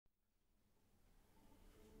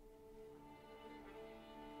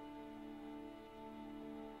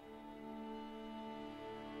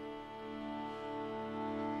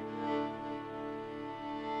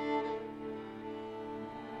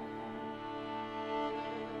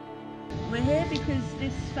We're here because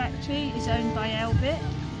this factory is owned by Elbit.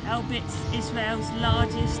 Elbit's Israel's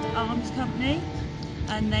largest arms company,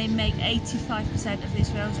 and they make 85% of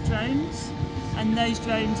Israel's drones, and those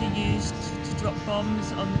drones are used to drop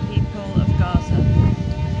bombs on the people of Gaza.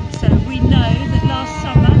 So we know that last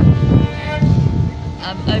summer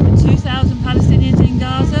over 2,000 Palestinians in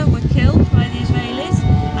Gaza were killed by the Israelis,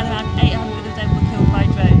 and around 800 of them were killed by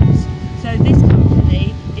drones. So this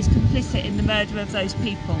company is complicit in the murder of those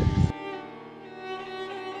people.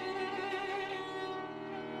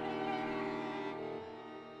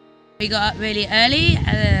 We got up really early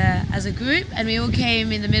as a group, and we all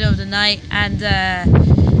came in the middle of the night and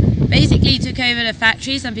basically took over the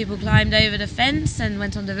factory. Some people climbed over the fence and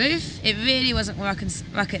went on the roof. It really wasn't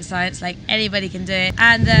rocket science, like anybody can do it.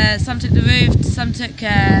 And some took the roof, some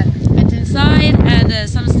went inside, and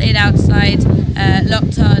some stayed outside,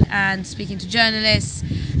 locked on and speaking to journalists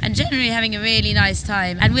and generally having a really nice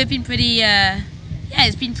time. And we've been pretty,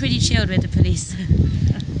 it's been pretty chilled with the police.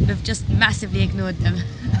 We've just massively ignored them.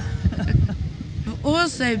 We've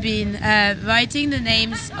also been writing the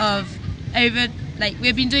names of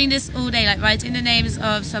we've been doing this all day, like writing the names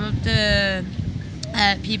of some of the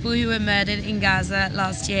people who were murdered in Gaza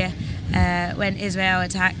last year when Israel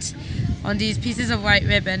attacked, on these pieces of white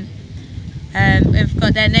ribbon. We've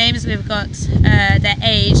got their names, we've got their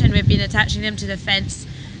age, and we've been attaching them to the fence.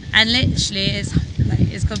 And literally,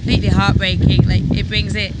 it's completely heartbreaking. Like, it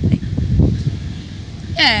brings it.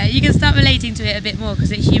 Yeah, you can start relating to it a bit more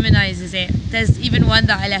because it humanises it. There's even one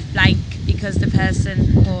that I left blank because the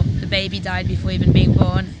person or the baby died before even being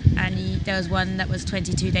born, and there was one that was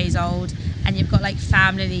 22 days old, and you've got like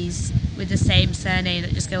families with the same surname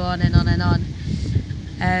that just go on and on and on.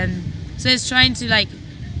 So it's trying to like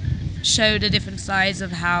show the different sides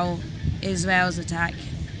of how Israel's attack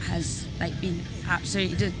has like been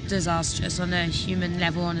absolutely disastrous on a human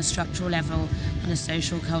level, on a structural level, on a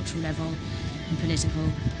social, cultural level, and political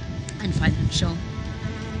and financial.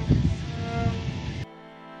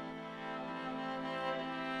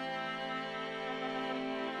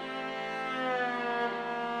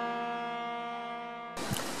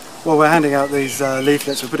 Well, we're handing out these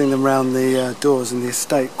leaflets, we're putting them around the doors in the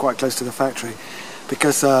estate quite close to the factory,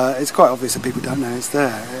 because it's quite obvious that people don't know it's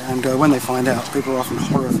there, and when they find out, people are often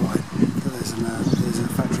horrified that there's a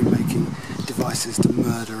factory making devices to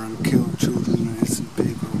murder and kill children and innocent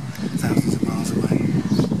people thousands of miles away.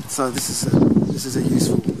 So this is a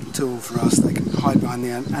useful tool for us. They can hide behind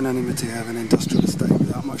the anonymity of an industrial estate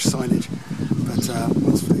without much signage, but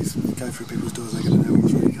once these go through people's doors, they're going to know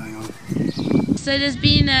what's really going on. So there's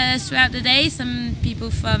been throughout the day some people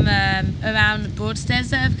from around Broadstairs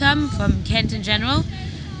that have come, from Kent in general,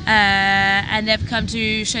 and they've come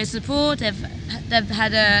to show support.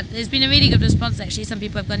 There's been a really good response actually. Some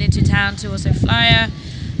people have gone into town to also flyer,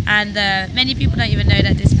 and many people don't even know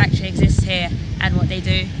that this factory exists here and what they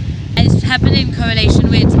do. It's happened in correlation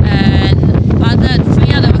with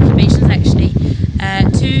three other occupations actually,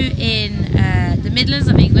 two in the Midlands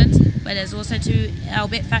of England, where there's also two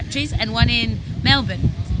Elbit factories, and one in Melbourne,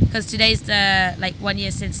 because today's the 1 year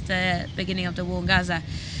since the beginning of the war in Gaza.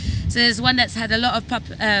 So there's one that's had a lot of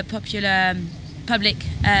popular public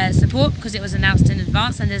support because it was announced in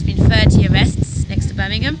advance, and there's been 30 arrests next to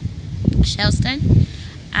Birmingham, Shellstone.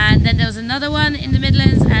 And then there was another one in the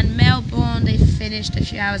Midlands, and Melbourne, they finished a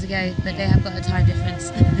few hours ago, but they have got a time difference.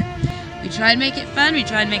 We try and make it fun, we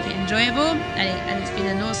try and make it enjoyable, and it's been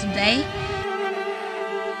an awesome day.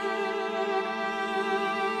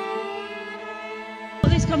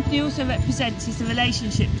 What this company also represents is the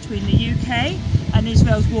relationship between the UK and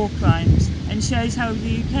Israel's war crimes, and shows how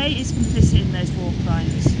the UK is complicit in those war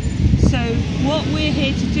crimes. So what we're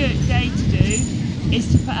here today to do is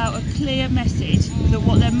to put out a clear message that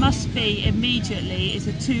what there must be immediately is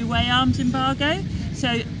a two-way arms embargo.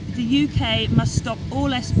 So the UK must stop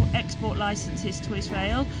all export licences to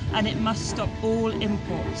Israel, and it must stop all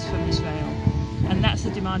imports from Israel. And that's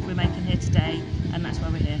the demand we're making here today.